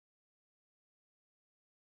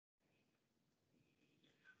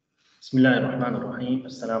بسم الله الرحمن الرحيم.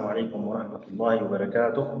 السلام عليكم ورحمة الله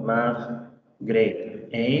وبركاته. Math grade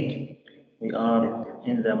 8. We are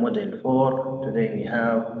in the model 4. Today we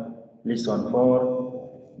have lesson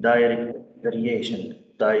 4, direct variation.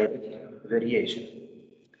 Direct variation.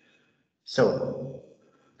 So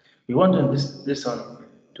we want in this lesson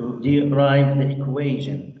to derive the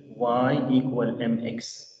equation y equal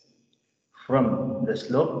mx from the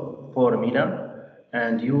slope formula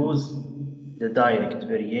and use the direct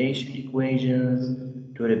variation equations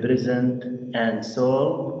to represent and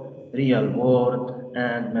solve real world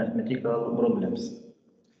and mathematical problems.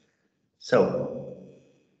 So,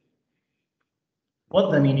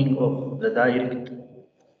 what's the meaning of the direct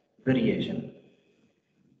variation?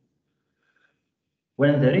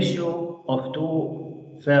 When the ratio of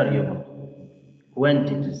two variable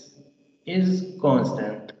quantities is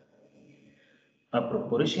constant, a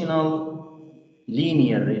proportional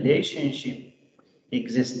linear relationship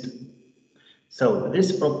exists. So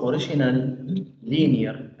this proportional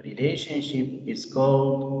linear relationship is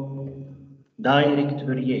called direct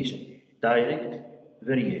variation. Direct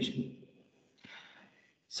variation.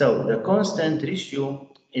 So the constant ratio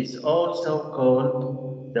is also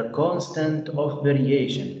called the constant of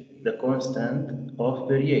variation. The constant of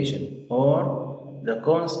variation or the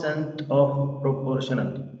constant of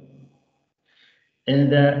proportionality. In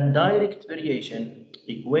the direct variation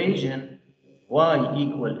equation, y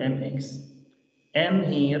equal mx, m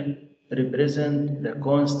here represents the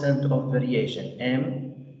constant of variation.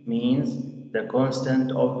 M means the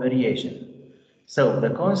constant of variation. So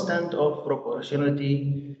the constant of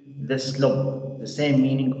proportionality, the slope, the same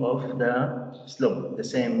meaning of the slope, the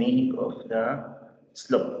same meaning of the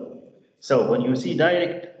slope. So when you see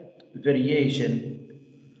direct variation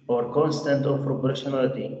or constant of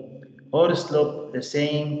proportionality or slope, the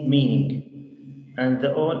same meaning, and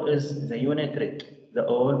the all is the unit rate. The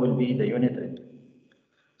all will be the unit rate.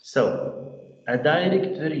 So a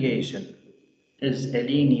direct variation is a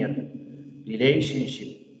linear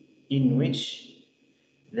relationship in which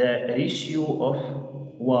the ratio of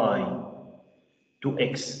y to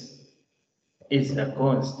x is a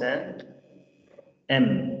constant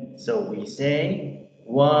m. So we say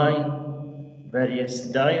y varies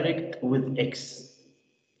direct with x.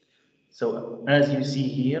 So as you see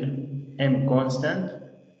here, m constant,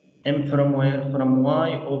 m from where? From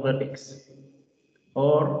y over x.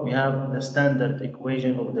 Or we have the standard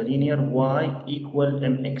equation of the linear y equal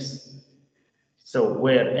mx. So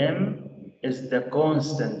where m is the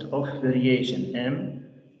constant of variation, m,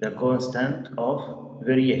 the constant of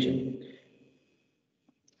variation.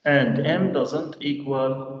 And m doesn't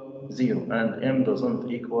equal 0, and m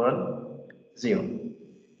doesn't equal 0.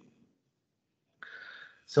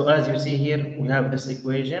 So as you see here, we have this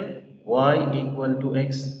equation, y equal to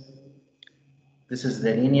x. This is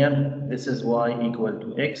the linear, this is y equal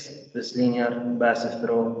to x. This linear passes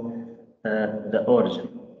through the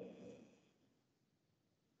origin.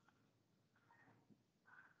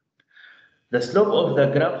 The slope of the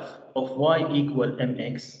graph of y equal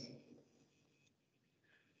mx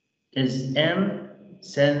is m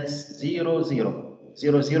since 0, 0.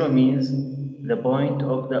 0, 0 means the point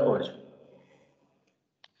of the origin.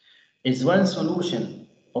 Is one solution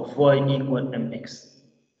of y equal mx.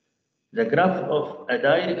 The graph of a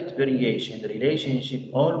direct variation relationship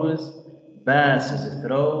always passes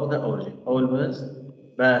through the origin. Always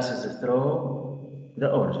passes through the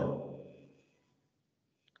origin.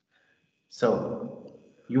 So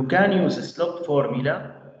you can use a slope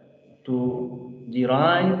formula to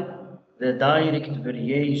derive the direct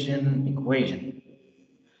variation equation.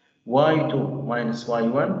 y2 minus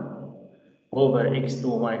y1 over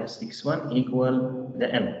x2 minus x1 equal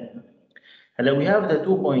the m. Hello, we have the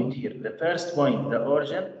 2 points here. The first point, the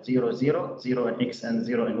origin, 0, 0, 0 in x and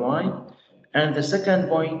 0 in y. And the second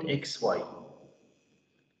point, x, y.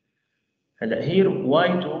 Hello, here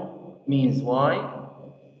y2 means y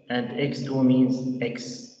and x2 means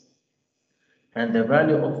x. And the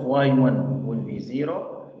value of y1 will be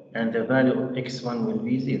 0 and the value of x1 will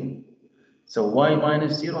be 0. So y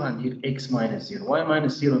minus 0 and here x minus 0. Y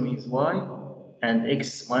minus 0 means y and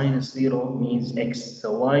x minus 0 means x.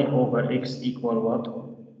 So y over x equal what?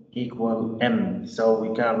 Equal m. So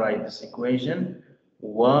we can write this equation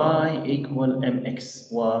y equal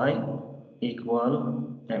mx. Y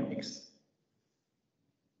equal mx.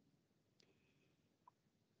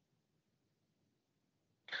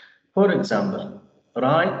 For example,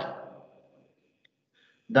 write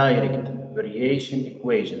direct variation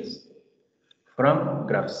equations from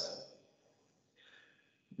graphs.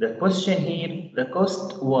 The question here, the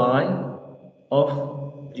cost y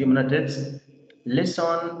of geometrics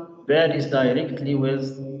lesson varies directly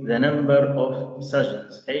with the number of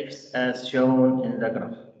surgeons x as shown in the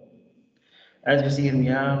graph. As you see here, we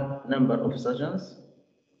have number of surgeons,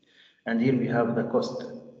 and here we have the cost,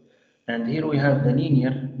 and here we have the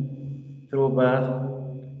linear through path,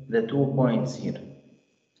 the 2 points here.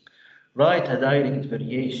 Write a direct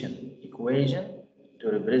variation equation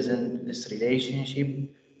to represent this relationship,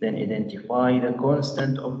 then identify the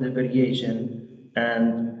constant of the variation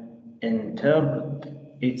and interpret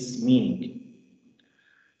its meaning.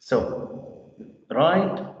 So,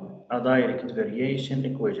 write a direct variation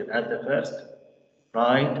equation. At the first,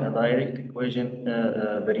 write a direct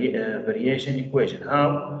variation equation.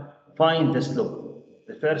 How? Find the slope.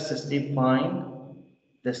 The first step, find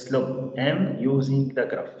the slope m using the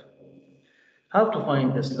graph. How to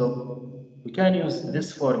find the slope? We can use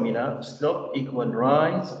this formula, slope equal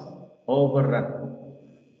rise over run.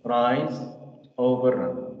 Rise over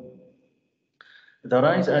run. The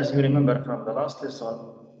rise, as you remember from the last lesson,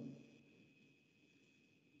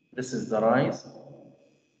 this is the rise,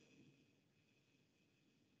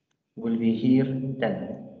 will be here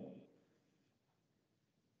 10.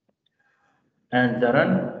 And the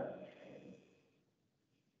run,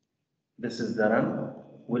 this is the run,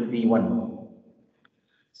 will be 1.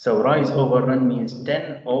 So rise over run means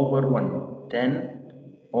 10 over 1. 10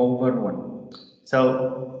 over 1.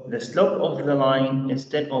 So the slope of the line is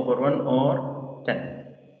 10 over 1 or 10.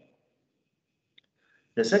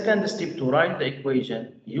 The second step to write the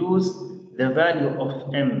equation, use the value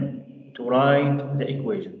of m to write the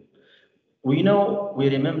equation. We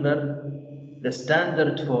remember the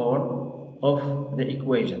standard form of the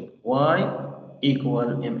equation, y equal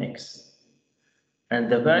mx. And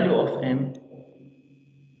the value of m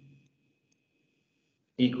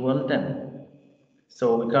equal 10.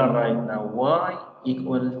 So we can write now y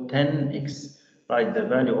equal 10x. Write the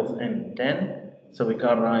value of m 10. So we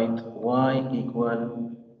can write y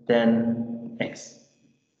equal 10x.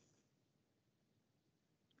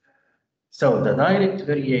 So the direct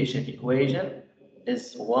variation equation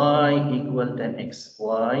is y equal 10x.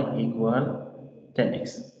 Y equal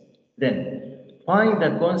 10x. Then find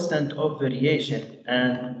the constant of variation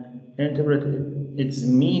and interpret its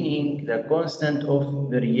meaning. The constant of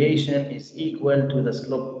variation is equal to the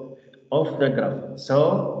slope of the graph.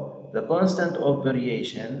 So the constant of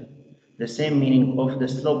variation, the same meaning of the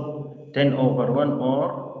slope, 10 over 1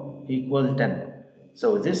 or equal 10.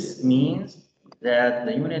 So this means that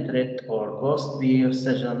the unit rate or cost per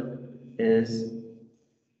session is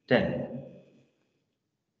 10.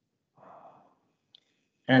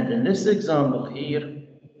 And in this example here,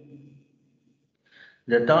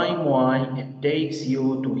 the time y it takes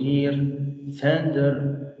you to hear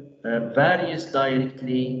thunder varies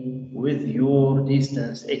directly with your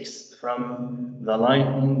distance x from the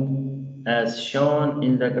lightning as shown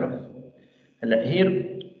in the graph.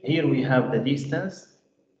 Here we have the distance,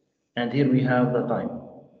 and here we have the time,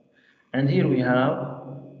 and here we have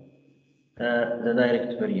the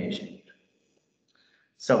direct variation.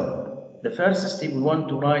 So the first step, we want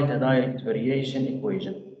to write a direct variation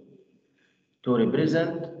equation to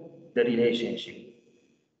represent the relationship.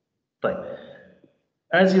 Right.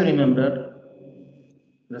 As you remember,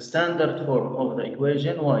 the standard form of the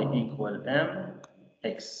equation y equal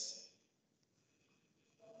mx.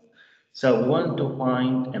 So we want to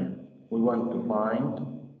find m. We want to find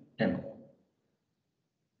m.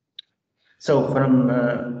 So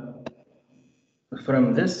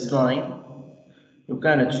from this line, you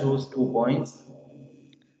can choose 2 points.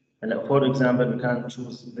 And for example, we can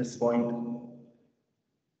choose this point.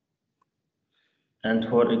 And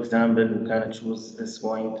for example, we can choose this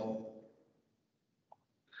point.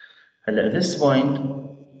 And this point,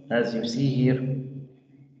 as you see here,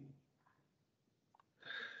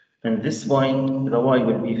 and this point, the y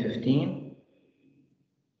will be 15.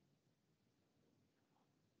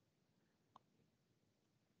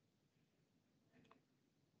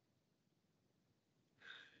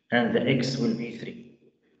 And the x will be 3.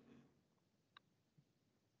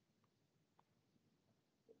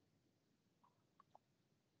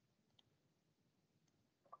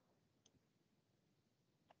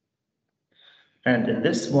 And in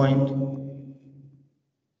this point,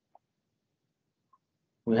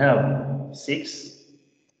 we have 6,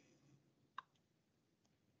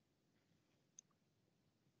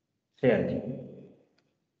 30.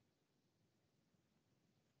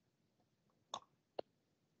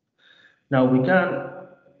 Now we can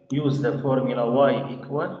use the formula y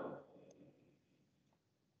equal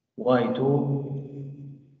y2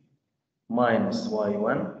 minus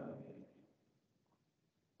y1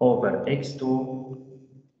 over x2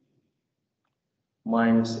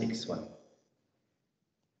 minus x1.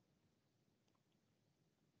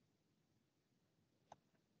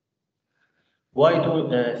 y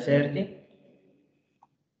 30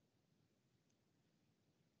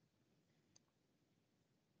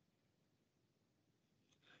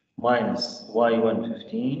 minus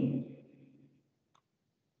y115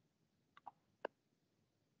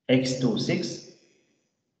 x26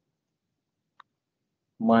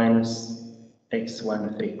 minus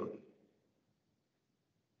x13.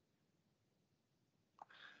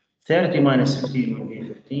 30 minus 15 will be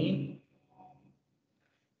 15,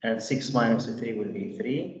 and 6 minus 3 will be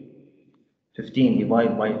 3. 15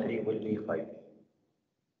 divided by 3 will be 5.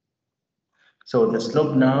 So the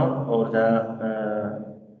slope now, or the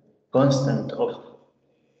constant of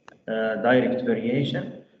direct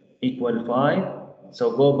variation, equal 5.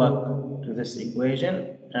 So go back to this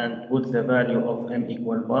equation and put the value of m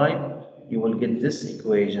equal 5. You will get this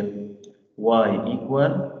equation, y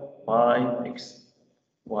equal 5x.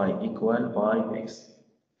 Y equal 5x.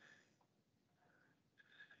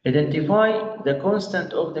 Identify the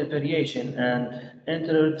constant of the variation and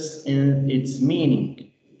interprets in its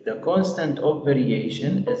meaning. The constant of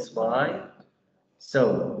variation is 5.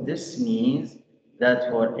 So this means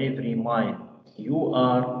that for every mile you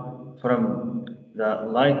are from the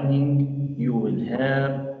lightning, you will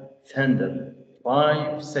hear thunder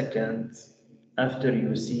 5 seconds after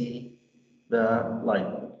you see the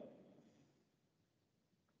lightning.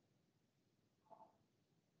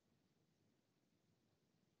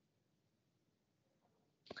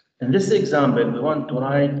 In this example, we want to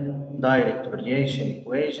write direct variation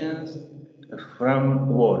equations from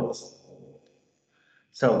words.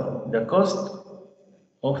 So the cost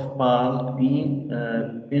of bulk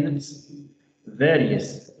peanuts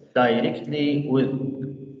varies directly with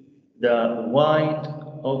the weight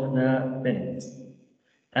of the peanuts.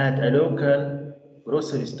 At a local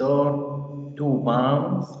grocery store, 2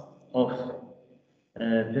 pounds of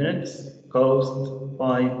peanuts cost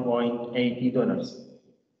 $5.80.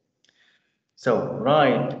 So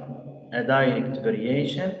write a direct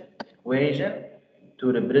variation equation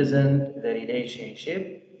to represent the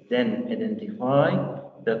relationship, then identify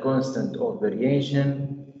the constant of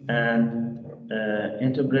variation and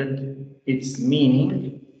interpret its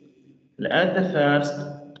meaning. At the first,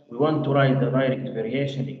 we want to write the direct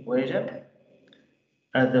variation equation.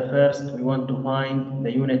 At the first, we want to find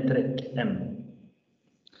the unit rate m.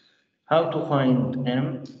 How to find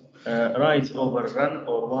m? Rise over run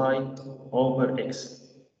or y over x.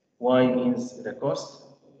 Y means the cost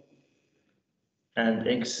and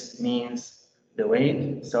x means the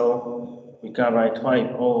weight. So we can write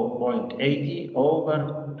 5.80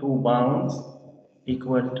 over 2 pounds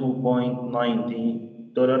equal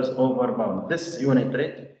 $2.90 over pound. This unit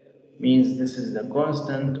rate means this is the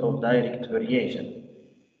constant of direct variation.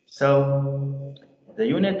 So the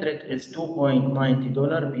unit rate is $2.90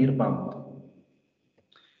 per pound.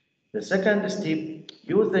 The second step,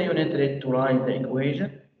 use the unit rate to write the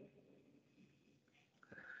equation.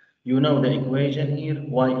 You know the equation here,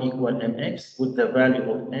 y equal mx, with the value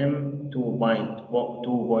of m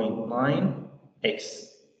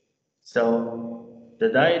 2.9x. So the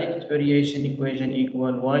direct variation equation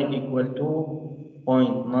equal y equal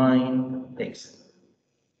 2.9x.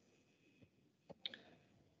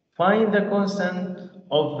 Find the constant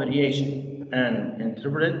of variation and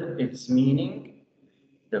interpret its meaning.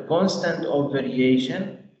 The constant of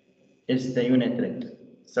variation is the unit rate.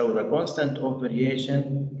 So the constant of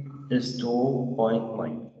variation is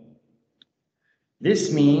 2.9.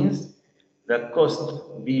 This means the cost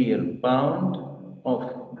per pound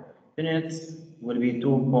of peanuts will be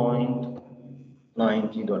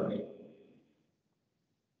 $2.90.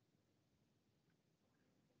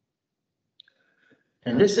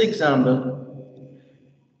 In this example,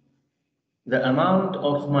 the amount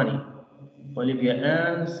of money Olivia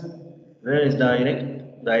earns varies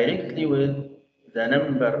directly with the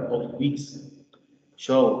number of weeks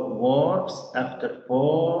she works. After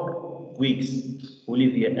 4 weeks,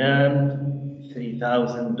 Olivia earned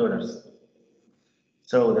 $3,000.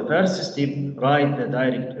 So the first step, write the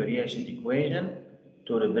direct variation equation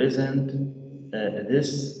to represent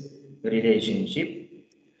this relationship.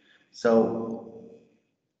 So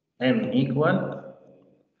m equal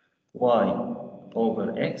y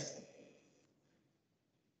over x.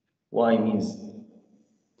 Y means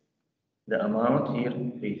the amount here,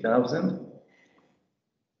 3,000.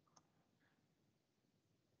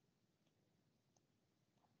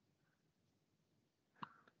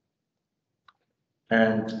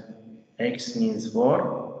 And x means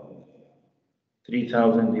 4.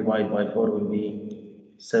 3,000 divided by 4 will be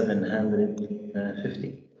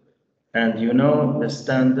 750. And you know the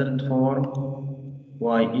standard form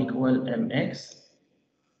y equal mx.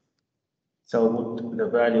 So the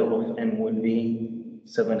value of m will be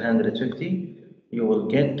 750. You will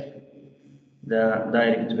get the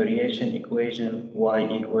direct variation equation y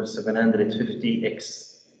equals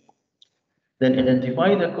 750x. Then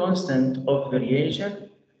identify the constant of variation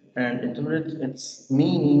and interpret its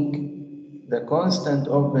meaning. The constant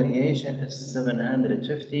of variation is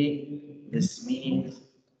 750. This means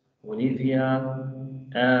Bolivia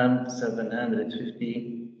and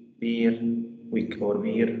 750 per week or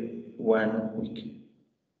per 1 week.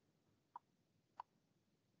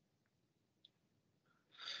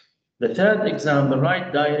 The third example,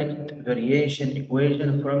 write direct variation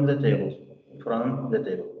equation from the table.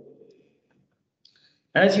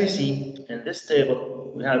 As you see in this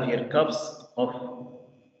table, we have here cups of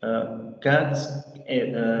cats.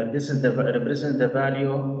 This is the represent the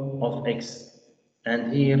value of x,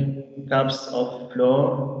 and here cups of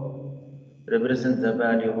flour represent the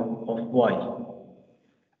value of y.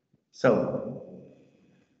 So,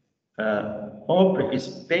 Aubrey is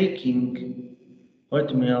baking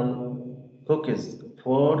oatmeal cookies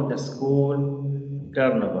for the school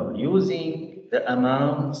carnival using the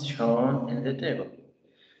amounts shown in the table.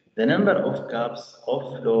 The number of cups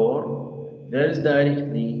of flour varies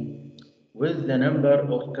directly with the number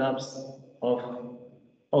of cups of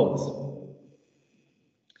oats.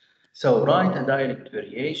 So write a direct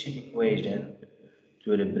variation equation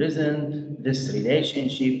to represent this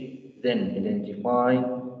relationship, then identify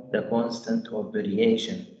the constant of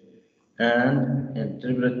variation and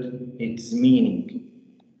interpret its meaning.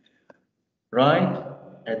 Write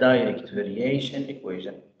a direct variation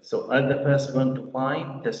equation. So at the first one, to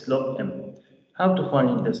find the slope m. How to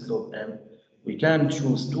find the slope m? We can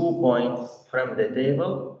choose 2 points from the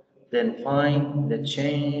table, then find the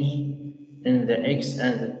change in the x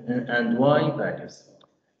and y values.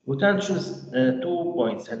 We can choose 2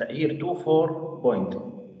 points here, 2 4 point,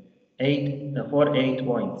 8 4 8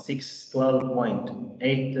 point, 6 12 point,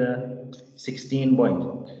 8 16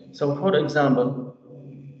 point. So for example,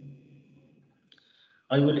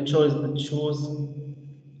 I will choose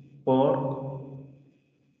 4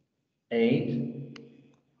 8.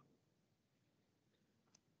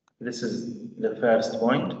 This is the first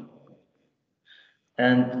point,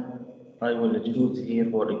 and I will choose here,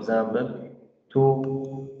 for example,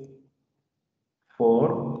 2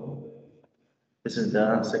 4. This is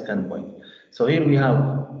the second point. So here we have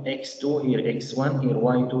x2, here x1, here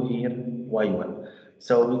y2, here y1.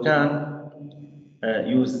 So we can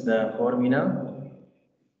use the formula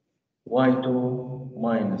y2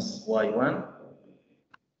 minus y1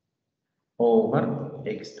 over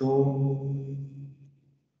x2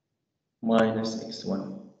 minus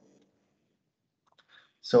x1.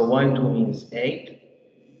 So y2 means 8,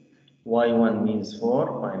 y1 means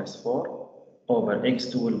 4 minus 4, over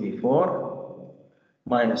x2 will be 4,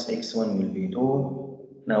 minus x1 will be 2.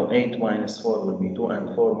 Now 8 minus 4 will be 2,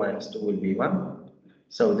 and 4 minus 2 will be 1.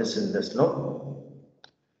 So this is the slope.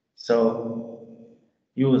 So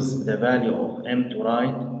use the value of m to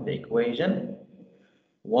write the equation.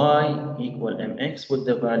 Y equal mx with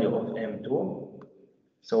the value of m2.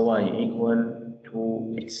 So y equal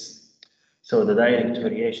 2x. So the direct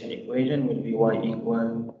variation equation will be y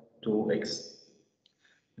equal to x.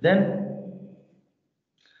 Then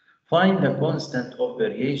find the constant of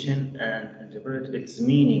variation and interpret its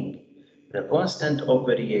meaning. The constant of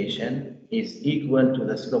variation is equal to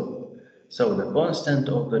the slope. So the constant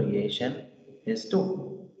of variation is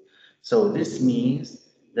 2. So this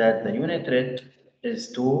means that the unit rate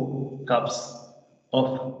is 2 cups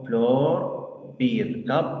of flour per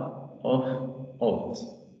cup of oats.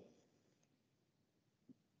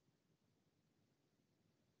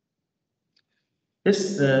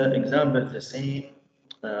 This example is the same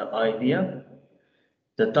idea.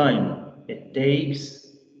 The time it takes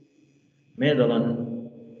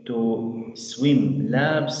Madeline to swim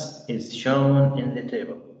laps is shown in the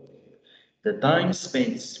table. The time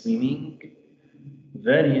spent swimming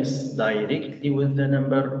varies directly with the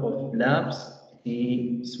number of laps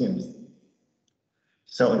he swims.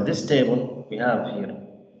 So in this table, we have here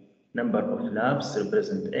number of laps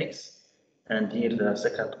represent x, and here the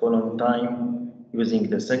second column time using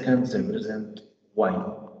the seconds represent y.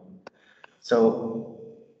 So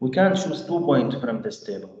we can choose 2 points from this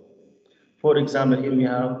table. For example, here we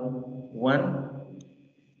have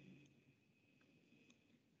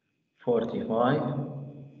 145,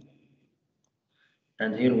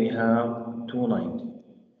 and here we have 290.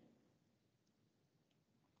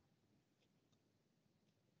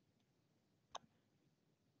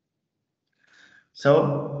 So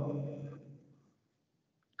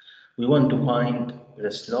we want to find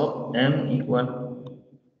the slope m equal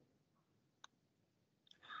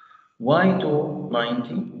y2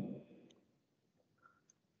 90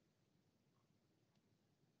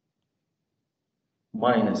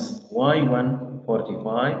 minus y1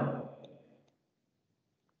 45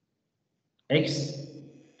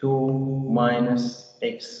 x2 minus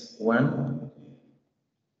x1.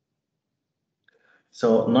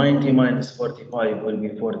 So 90 minus 45 will be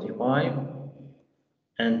 45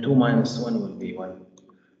 and 2 minus 1 will be 1.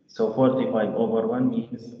 So 45 over 1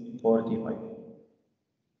 means 45.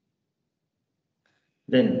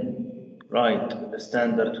 Then write the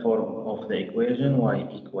standard form of the equation y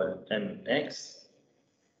equal mx.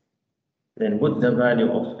 Then put the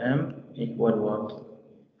value of m equal what?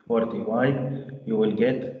 45. You will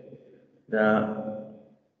get the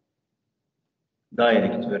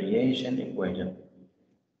direct variation equation.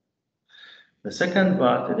 The second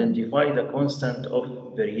part, identify the constant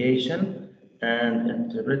of variation and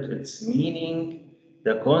interpret its meaning.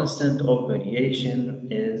 The constant of variation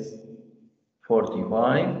is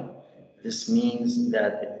 45. This means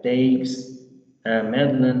that it takes a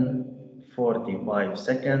Madeline 45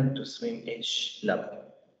 seconds to swim each lap.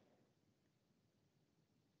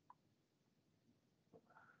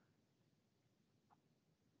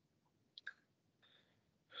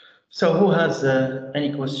 So who has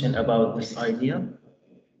any question about this idea?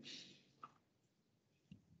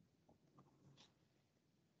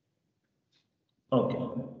 Okay.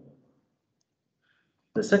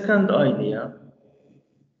 The second idea,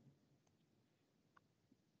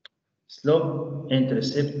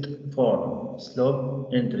 slope-intercept form.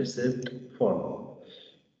 Slope-intercept form.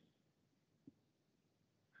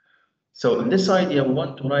 So in this idea, we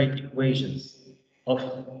want to write equations of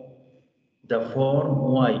the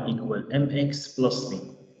form y equal mx plus b.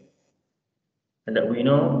 And that we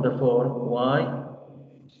know the form y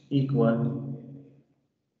equal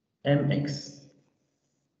mx.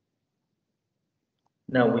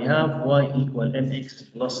 Now we have y equal mx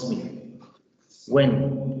plus b.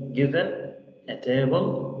 When given a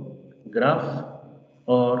table, graph,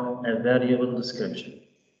 or a variable description.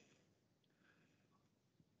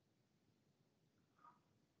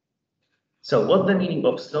 So what's the meaning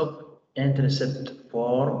of slope-intercept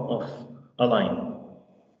form of a line?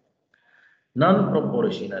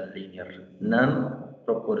 Non-proportional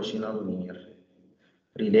linear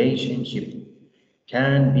relationship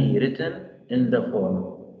can be written in the form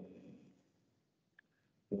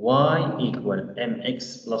y equal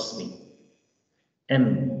mx plus b.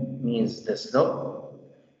 M means the slope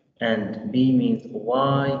and b means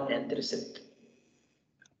y-intercept.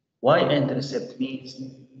 Y-intercept means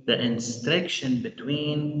the intersection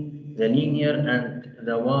between the linear and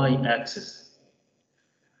the y-axis.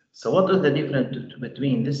 So what is the difference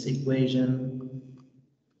between this equation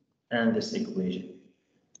and this equation?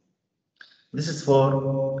 This is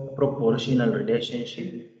for proportional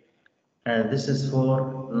relationship and this is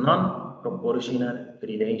for non-proportional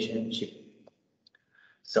relationship.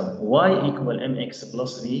 So y equal mx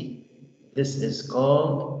plus b, this is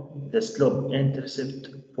called the slope-intercept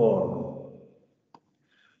form.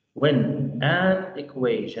 When an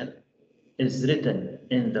equation is written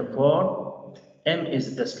in the form m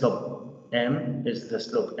is the slope, and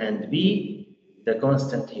b, the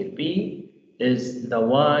constant here, b is the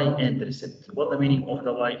y-intercept. What the meaning of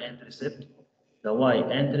the y-intercept? The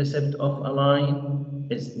y-intercept of a line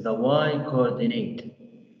is the y-coordinate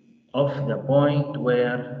of the point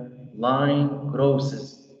where line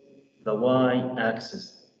crosses the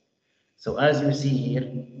y-axis. So as you see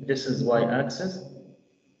here, this is y-axis,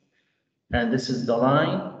 and this is the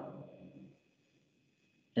line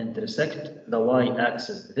intersect the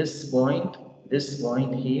y-axis. This point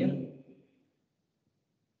here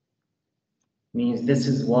means this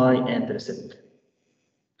is y-intercept.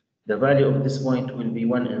 The value of this point will be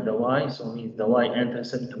 1 in the y, so means the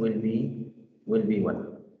y-intercept will be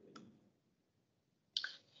 1.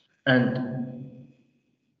 And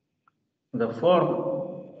the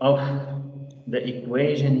form of the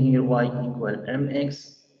equation here y equal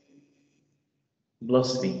mx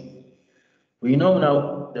plus b. We know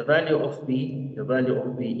now the value of b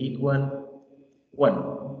equal 1.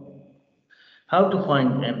 How to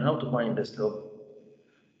find m? How to find the slope?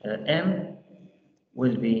 M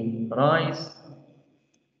will be rise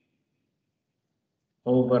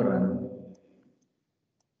over run.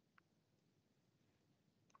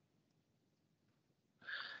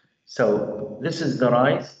 So this is the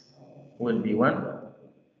rise will be 1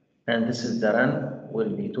 and this is the run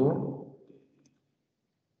will be 2.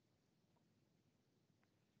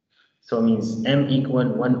 So means m equal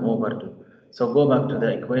 1 over 2. So go back to the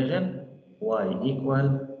equation, y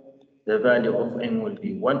equal, the value of m will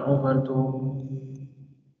be 1 over 2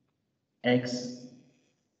 x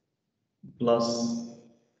plus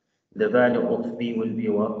the value of b will be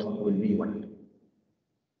what? Will be 1.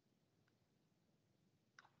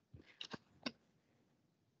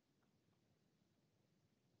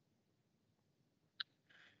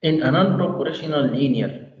 In a non-proportional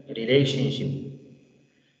linear relationship,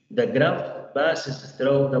 the graph passes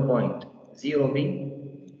through the point 0b,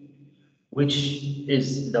 which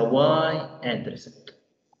is the y-intercept.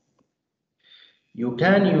 You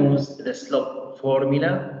can use the slope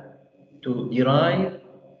formula to derive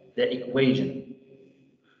the equation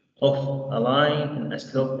of a line in a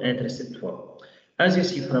slope-intercept form. As you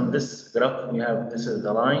see from this graph, we have this is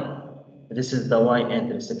the line, this is the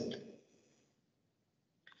y-intercept,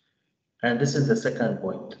 and this is the second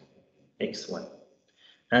point, x1.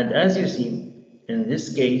 And as you see, in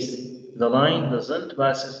this case, the line doesn't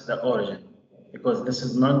pass the origin because this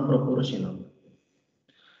is non-proportional.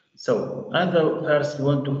 So, first we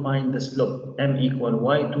want to find the slope m equal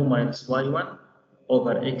y2 minus y1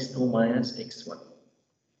 over x2 minus x1.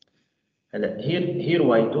 Here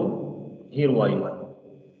y2, here y1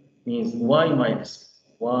 means y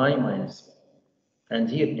minus, and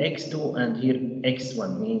here x2 and here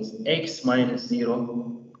x1 means x minus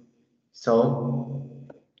 0. So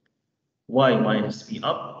y minus b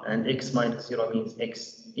up and x minus 0 means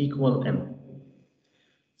x equal m.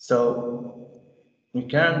 So we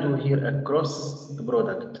can do here a cross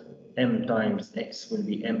product. M times x will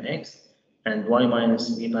be mx and y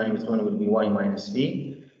minus b times 1 will be y minus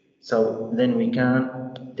b. So then we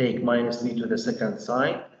can take minus b to the second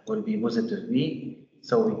side, will be positive b.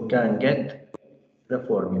 So we can get the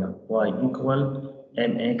formula y equal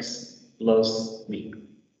mx plus b.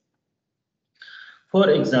 For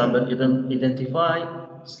example, identify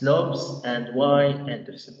slopes and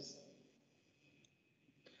y-intercepts.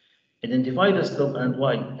 Identify the slope and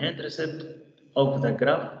y-intercept of the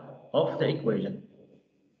graph of the equation.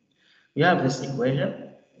 We have this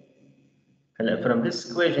equation. And from this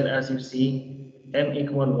equation, as you see, m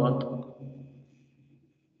equal what?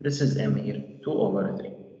 This is m here, 2 over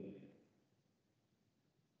 3.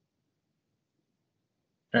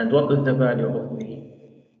 And what is the value of b?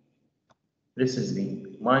 This is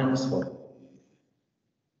b, minus 4.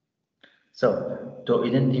 So, to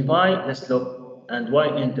identify the slope and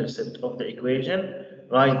y-intercept of the equation,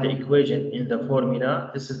 write the equation in the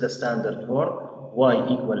formula. This is the standard form, y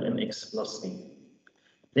equal mx plus b.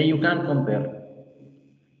 Then you can compare.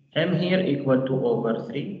 M here equal to over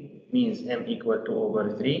 3 means m equal to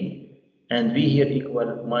over 3, and b here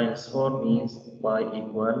equal minus 4 means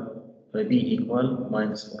b equal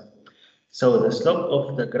minus 4. So the slope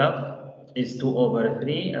of the graph is 2 over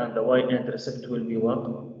 3, and the y-intercept will be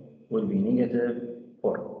what? Will be negative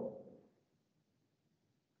 4.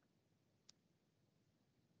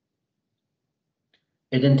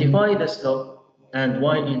 Identify the slope and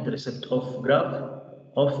y-intercept of graph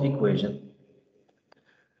of equation.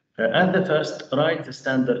 At the first, write the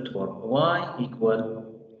standard form y equal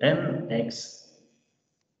mx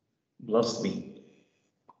plus b.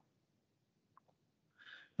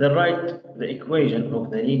 Then write the equation of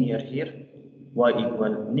the linear here, y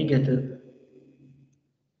equal negative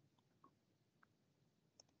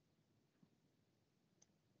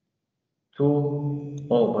 2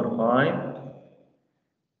 over 5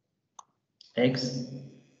 x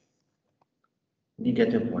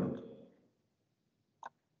negative 1.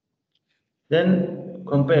 Then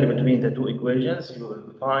compare between the two equations, you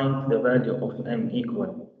will find the value of m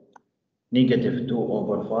equal negative 2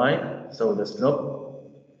 over 5, so the slope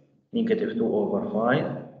negative 2 over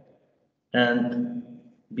 5, and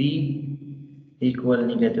b equal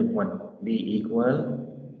negative 1, b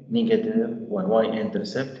equal negative 1,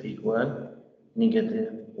 y-intercept equal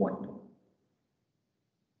negative 1.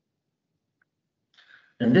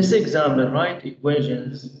 In this example, write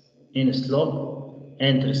equations in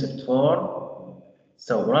slope-intercept form.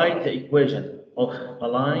 So write the equation of a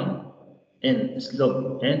line in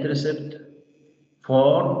slope-intercept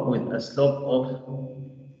form with a slope of,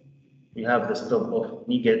 we have the slope of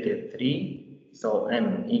negative 3, so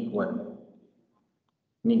m equal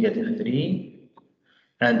negative 3,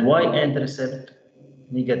 and y-intercept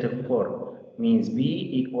negative 4 means b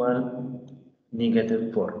equal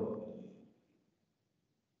negative 4.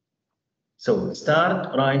 So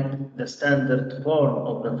write the standard form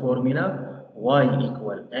of the formula y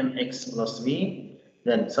equal mx plus b,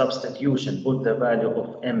 then substitution, put the value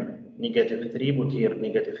of m negative 3, put here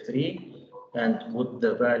negative 3, and put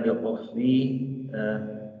the value of b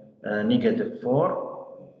negative 4.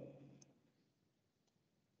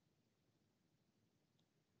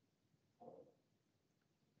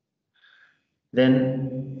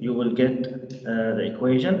 Then you will get the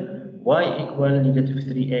equation y equal negative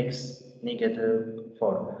 3x negative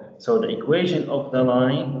 4. So the equation of the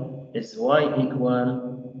line is y equal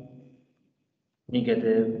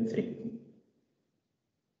negative 3.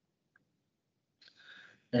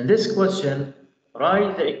 In this question,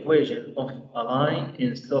 write the equation of a line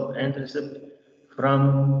in slope-intercept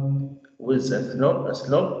from with a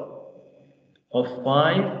slope of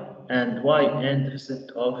 5 and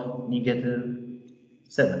y-intercept of negative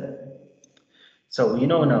 7. So we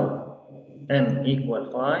know now m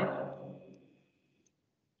equal 5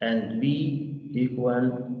 and b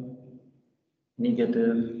equal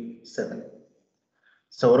negative 7.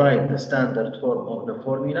 So write the standard form of the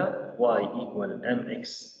formula y equal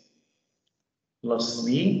mx plus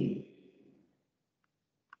b.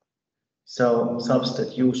 So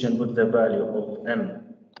substitution with the value of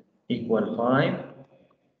m equal 5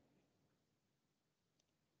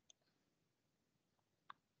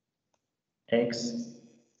 x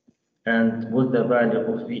and with the value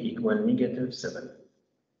of b equal negative 7.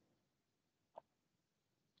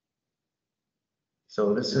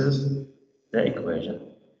 So this is the equation.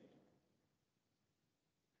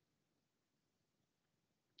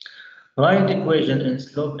 Write equation in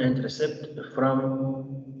slope-intercept from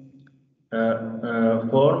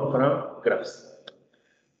form from graphs.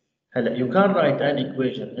 You can write an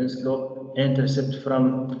equation in slope-intercept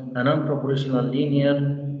from a non-proportional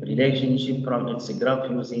linear relationship from its graph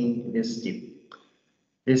using this step.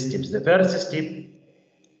 The first step,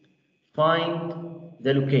 find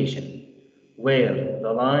the location where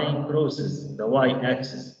the line crosses the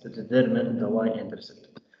y-axis to determine the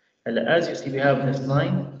y-intercept. As you see, we have this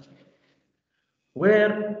line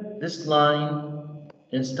where this line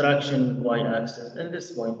instruction y-axis and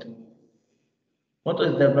this point. What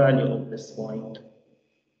is the value of this point?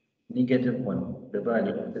 Negative 1. The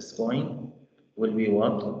value of this point will be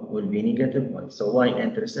what? Will be negative 1. So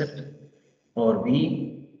y-intercept or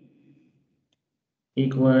b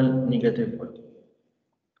equal negative 1.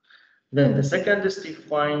 Then the second step,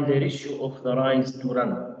 find the ratio of the rise to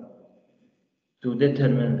run to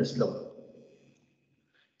determine the slope.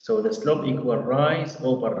 So the slope equal rise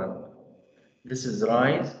over run. This is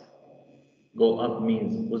rise, go up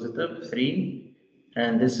means positive 3,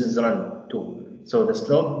 and this is run 2. So the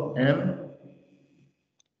slope m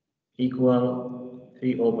equal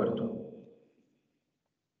 3 over 2.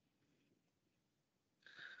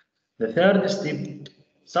 The third step,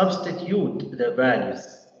 substitute the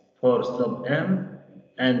values for slope m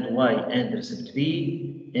and y-intercept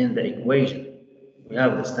b in the equation. We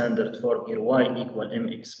have the standard form here, y equal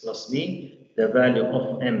mx plus b. The value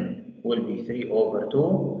of m will be 3 over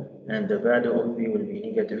 2, and the value of b will be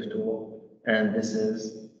negative 2, and this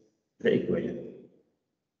is the equation.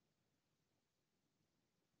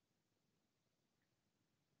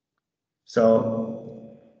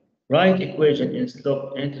 So, write equation in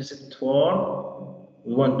slope-intercept form.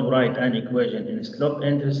 We want to write an equation in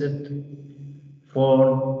slope-intercept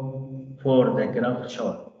form for the graph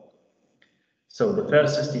shown. So the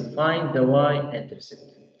first step, find the y-intercept.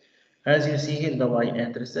 As you see here, the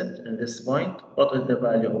y-intercept in this point, what is the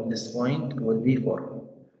value of this point? Will be 4.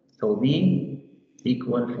 So b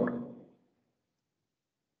equal 4.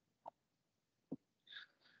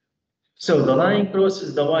 So the line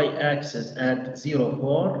crosses the y-axis at 0,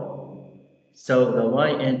 4. So the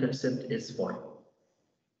y-intercept is 4.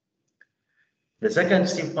 The second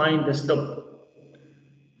step, find the slope.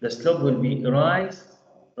 The slope will be rise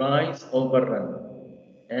over run.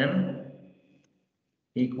 M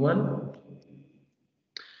equal.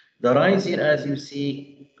 The rise here, as you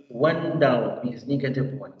see, 1 down means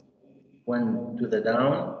negative 1. 1 to the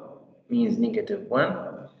down means negative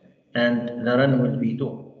 1. And the run will be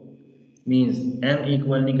 2. Means m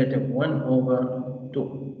equal negative 1 over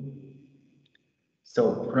 2.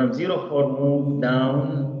 So from 0, 4, move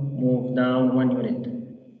down 1 unit.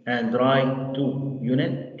 And write 2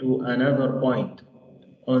 unit to another point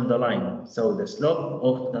on the line. So the slope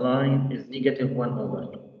of the line is negative 1 over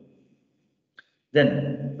 2.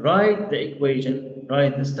 Then write the equation,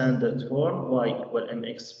 write the standard form y equal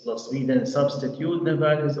mx plus b. Then substitute the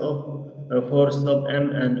values of for slope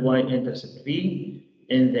m and y-intercept b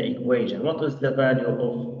in the equation. What is the value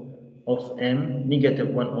of m? Negative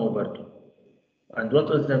 1 over 2. And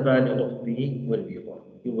what is the value of b? Will be 1.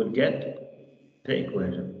 You will get the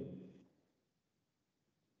equation.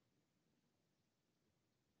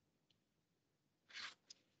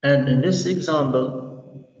 And in this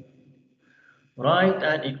example, write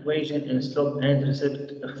an equation in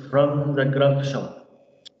slope-intercept from the graph shown.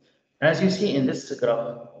 As you see in this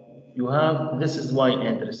graph, you have, this is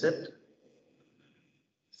y-intercept.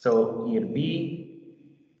 So here b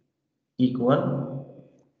equal,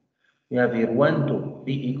 we have here 1, 2,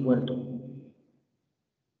 b equal 2.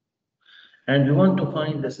 And we want to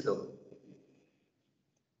find the slope.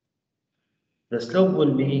 The slope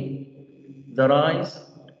will be the rise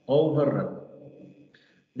over run.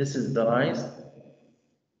 This is the rise.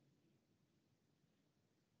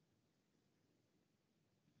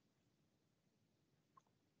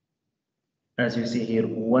 As you see here,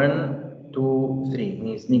 1, 2, 3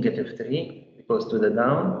 means negative 3 because to the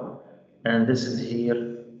down, and this is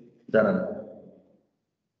here the run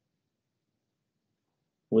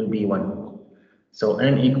will be 1. So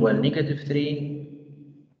m equal negative 3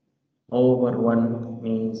 over 1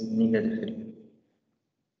 means negative 3.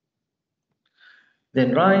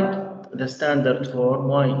 Then write the standard for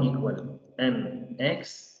y equal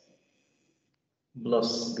mx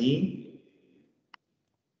plus b.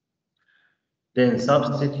 Then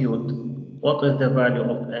substitute what is the value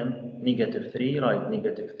of m? Negative 3, write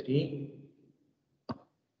negative 3.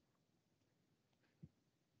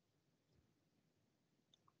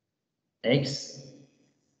 X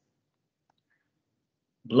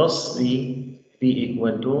plus b, b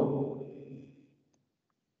equal to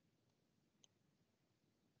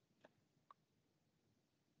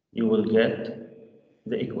you will get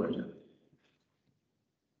the equation.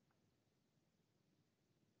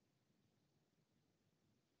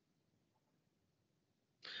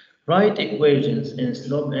 Write equations in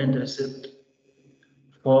slope-intercept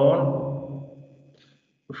form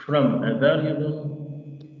from a variable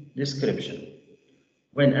description.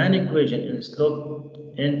 When an equation in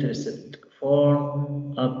slope-intercept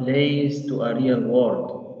form applies to a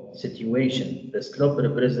real-world situation, the slope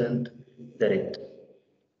represents the rate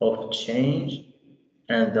of change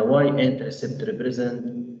and the y-intercept represents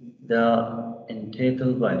the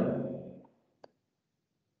integral value.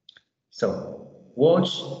 So,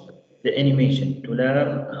 watch the animation to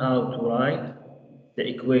learn how to write the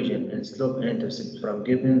equation in slope-intercept from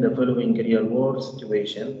given the following real-world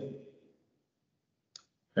situation.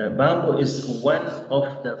 Bamboo is one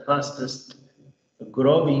of the fastest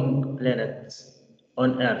growing planets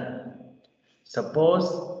on Earth.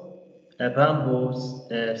 Suppose a bamboo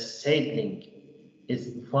seedling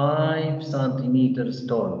is 5 centimeters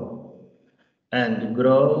tall and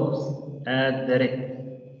grows at the rate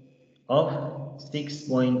of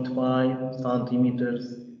 6.5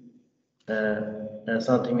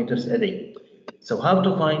 centimeters a day. So how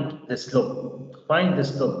to find the slope? Find the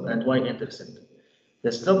slope and y-intercept.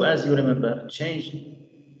 The slope, as you remember, change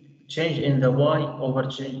in the y over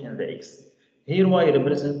change in the x. Here y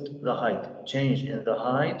represent the height, change in the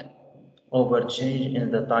height over change in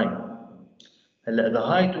the time. The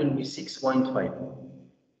height will be 6.5.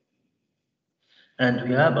 And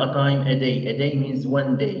we have a time a day. A day means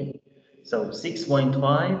 1 day. So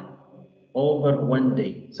 6.5 over 1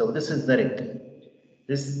 day. So this is the rate.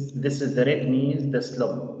 This is the rate means the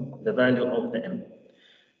slope, the value of the m.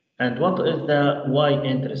 And what is the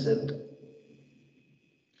y-intercept?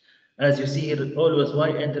 As you see here, always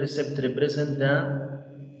y-intercept represent the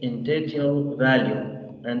integral value.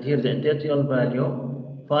 And here the integral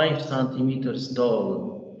value, 5 centimeters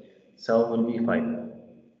tall. So will be 5.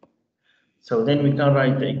 So then we can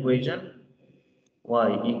write the equation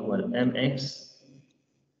y equal mx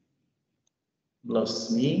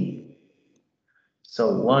plus b.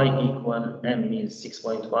 So y equal m means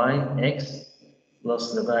 6.5, x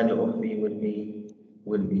plus the value of b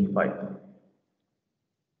will be 5.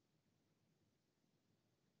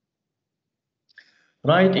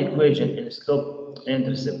 Write equation in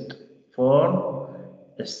slope-intercept form.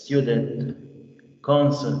 A student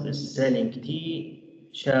concerned is selling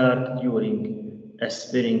T-shirt during a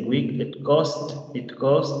spring week. It cost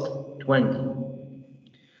 20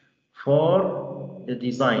 for the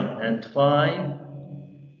design and 5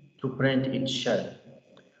 to print each shirt.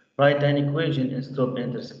 Write an equation in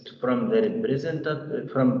slope-intercept from the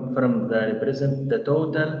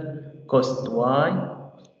total cost y.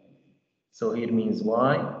 So here means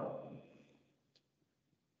y.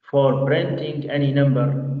 For printing any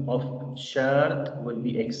number of shirt will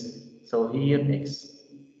be x. So here x.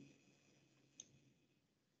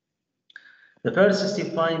 The first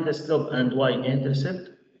step, find the slope and y-intercept.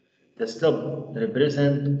 The slope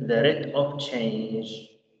represents the rate of change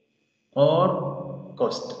or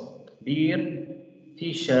cost. Here,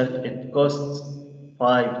 T-shirt, it costs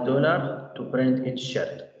 $5 to print each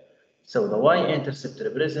shirt. So the y-intercept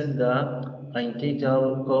represents the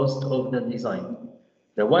integral cost of the design.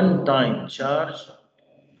 The one-time charge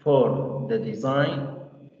for the design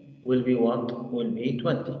will be what? Will be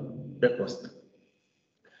 20, the cost.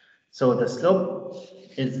 So the slope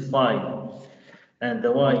is 5 and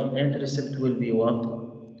the y-intercept will be what?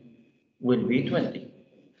 Will be 20.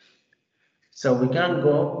 So we can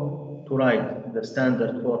go to write the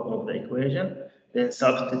standard form of the equation, then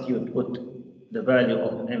substitute, put the value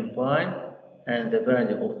of m5, and the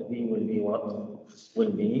value of v will be what?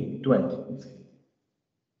 Will be 20.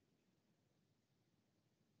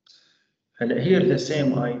 And here the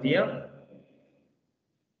same idea.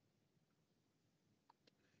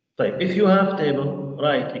 If you have table,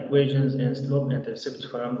 write equations in slope-intercept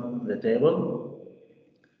from the table.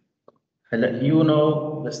 You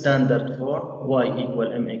know the standard for y equal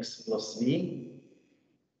mx plus b.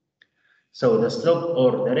 So the slope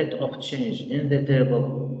or the rate of change in the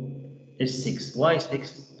table is 6. Why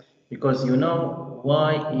 6? Because you know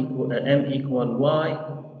m equal y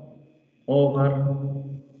over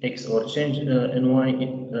x, or change in y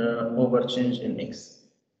over change in x.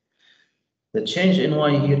 The change in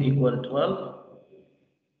y here equal 12,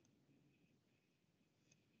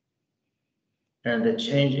 and the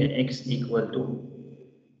change in x equal to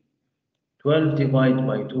 12 divided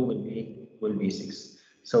by 2 will be 6.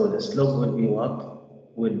 So the slope will be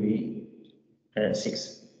what? Will be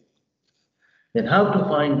 6. Then how to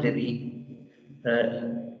find the b?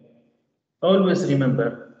 Always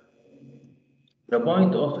remember the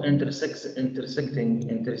point of intersecting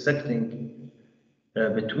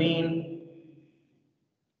between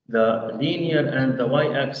the linear and the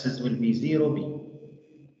y-axis will be 0b.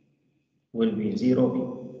 Will be 0b.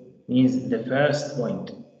 Means the first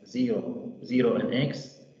point 0 in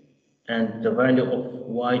x, and the value of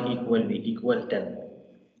y equal b equal 10.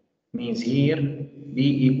 Means here b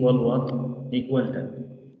equal what? Equal 10.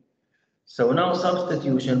 So now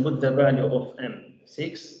substitution, put the value of m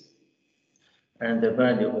 6 and the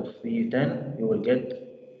value of v 10, you will get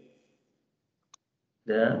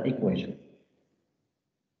the equation.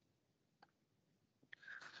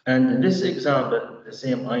 And in this example, the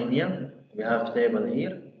same idea, we have table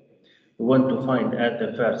here. We want to find at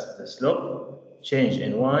the first the slope, change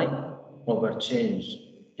in y over change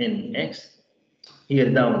in x. Here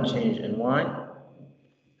down change in y,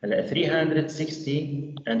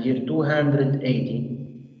 360 and here 280.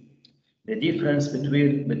 The difference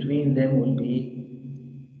between them will be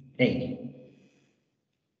 80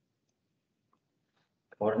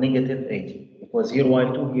 or negative 80, because here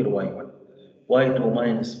y2, here y1. y2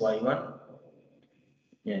 minus y1,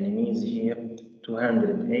 and it means here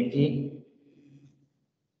 280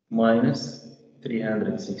 minus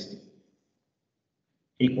 360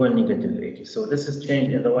 equal negative 80. So this is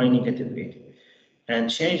change in the y, negative 80. And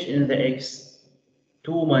change in the x,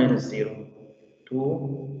 2 minus 0.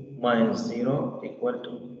 2 minus 0 equal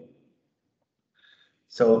to.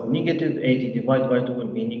 So negative 80 divided by 2 will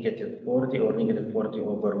be negative 40, or negative 40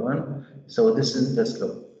 over 1. So this is the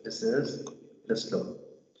slope. This is the slope.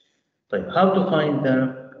 How to find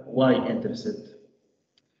the y-intercept?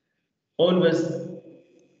 Always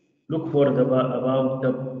look for about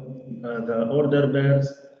the order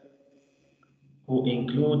pairs who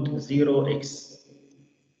include 0x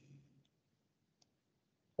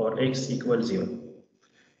or x equals 0.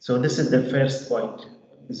 So this is the first point,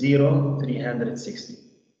 0, 360.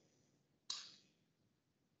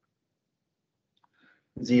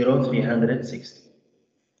 0, 360.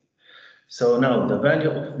 So now the value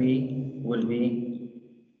of v will be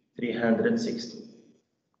 360.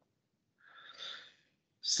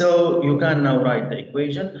 So you can now write the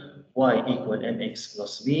equation y equal mx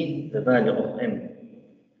plus b. The value of m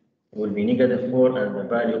will be negative 4 and the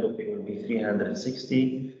value of b will be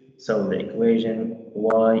 360. So the equation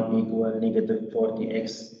y equal negative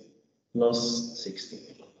 40x plus 60.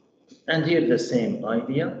 And here the same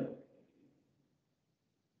idea.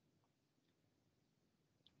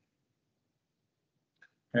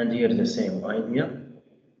 And here the same idea.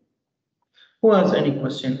 Who has any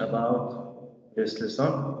question about this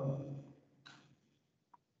lesson?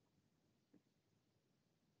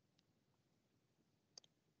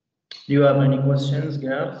 Do you have any questions,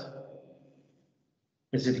 girls?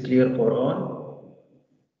 Is it clear for all?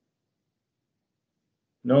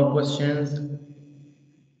 No questions?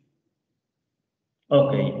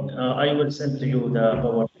 Okay, I will send to you the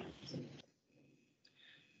homework,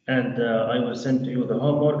 and I will send to you the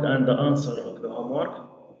homework and the answer of the homework.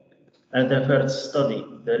 And the first study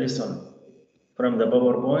the lesson from the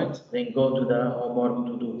PowerPoint, then go to the homework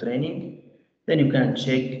to do training. Then you can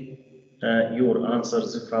check your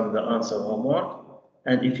answers from the answer homework.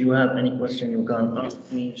 And if you have any question, you can ask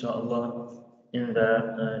me, inshallah, in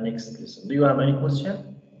the next lesson. Do you have any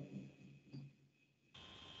question?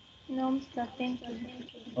 No, Mr. Thank you.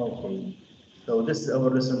 Okay. So this is our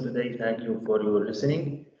lesson today. Thank you for your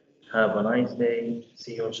listening. Have a nice day.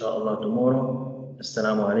 See you, inshallah, tomorrow.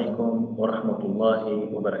 Assalamu alaikum wa rahmatullahi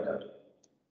wa barakatuh.